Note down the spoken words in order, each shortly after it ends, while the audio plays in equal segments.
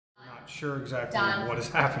sure exactly Don. what is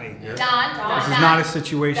happening here. Don. This is not a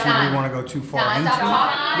situation we want to go too far Don, into.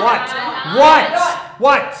 stop talking.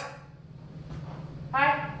 What?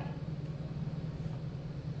 Hi.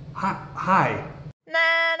 Hi.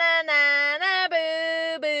 Na na na na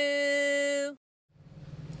boo boo.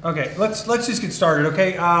 Okay, let's just get started.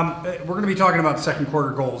 Okay, we're going to be talking about second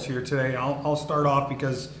quarter goals here today. I'll start off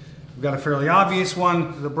because we've got a fairly obvious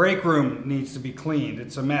one. The break room needs to be cleaned.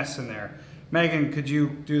 It's a mess in there. Megan, could you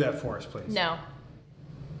do that for us, please? No.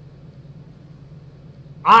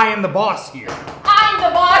 I am the boss here. I'm the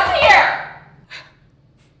boss here.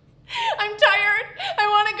 I'm tired. I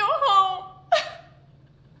want to go home.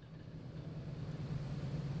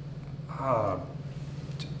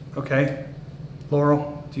 Okay.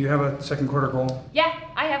 Laurel, do you have a second quarter goal? Yeah,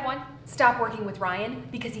 I have one. Stop working with Ryan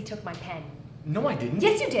because he took my pen. No, I didn't.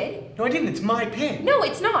 Yes, you did. No, I didn't. It's my pen. No,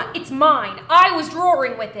 it's not. It's mine. I was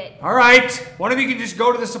drawing with it. All right. One of you can just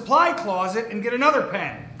go to the supply closet and get another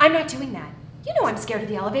pen. I'm not doing that. You know I'm scared of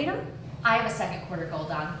the elevator. I have a second quarter goal,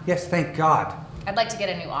 Don. Yes, thank God. I'd like to get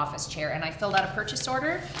a new office chair, and I filled out a purchase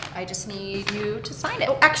order. I just need you to sign it.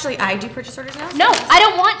 Oh, actually, I do purchase orders now. No, I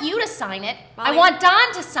don't want you to sign it. I Molly. want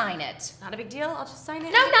Don to sign it. Not a big deal. I'll just sign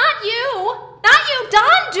it. No, not you. Not you.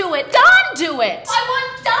 Don, do it. Don, do it. I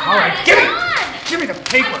want Don. All right, Don. give me the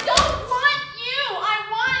paper. I don't want you. I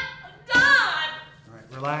want Don. All right,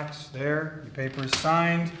 relax. There, your paper is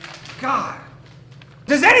signed. God.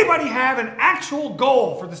 Does anybody have an actual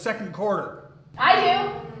goal for the second quarter? I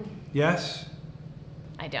do. Yes?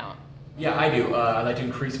 I don't. Yeah, I do. I'd like to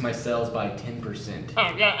increase my sales by 10%.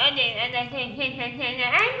 I'm Ryan.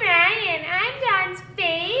 I'm Don's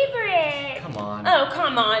favorite. Come on. Oh,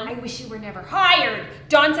 come on. I wish you were never hired.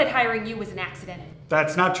 Don said hiring you was an accident.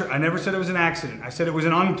 That's not true. I never said it was an accident. I said it was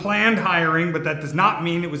an unplanned hiring, but that does not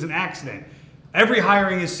mean it was an accident. Every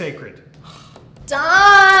hiring is sacred. Don,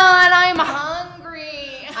 I'm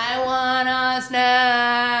hungry. I want a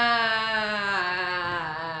snack.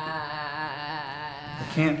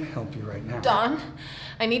 I can't help you right now. Don,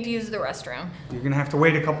 I need to use the restroom. You're gonna have to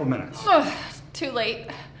wait a couple minutes. Ugh, too late.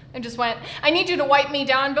 I just went. I need you to wipe me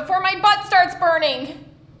down before my butt starts burning.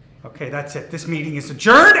 Okay, that's it. This meeting is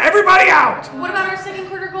adjourned. Everybody out! What about our second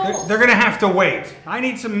quarter goals? They're gonna have to wait. I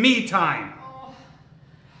need some me time.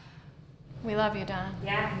 We love you, Don.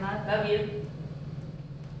 Yeah, I love you.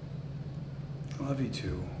 I love you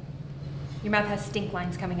too. Your mouth has stink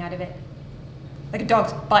lines coming out of it. Like a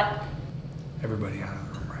dog's butt. Everybody out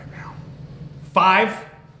of the room right now. 5,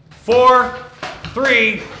 4,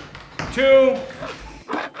 3, 2.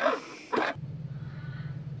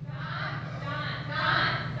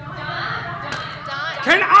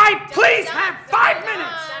 Can I please have 5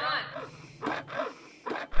 minutes?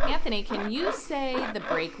 Anthony, can you say the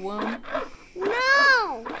break room?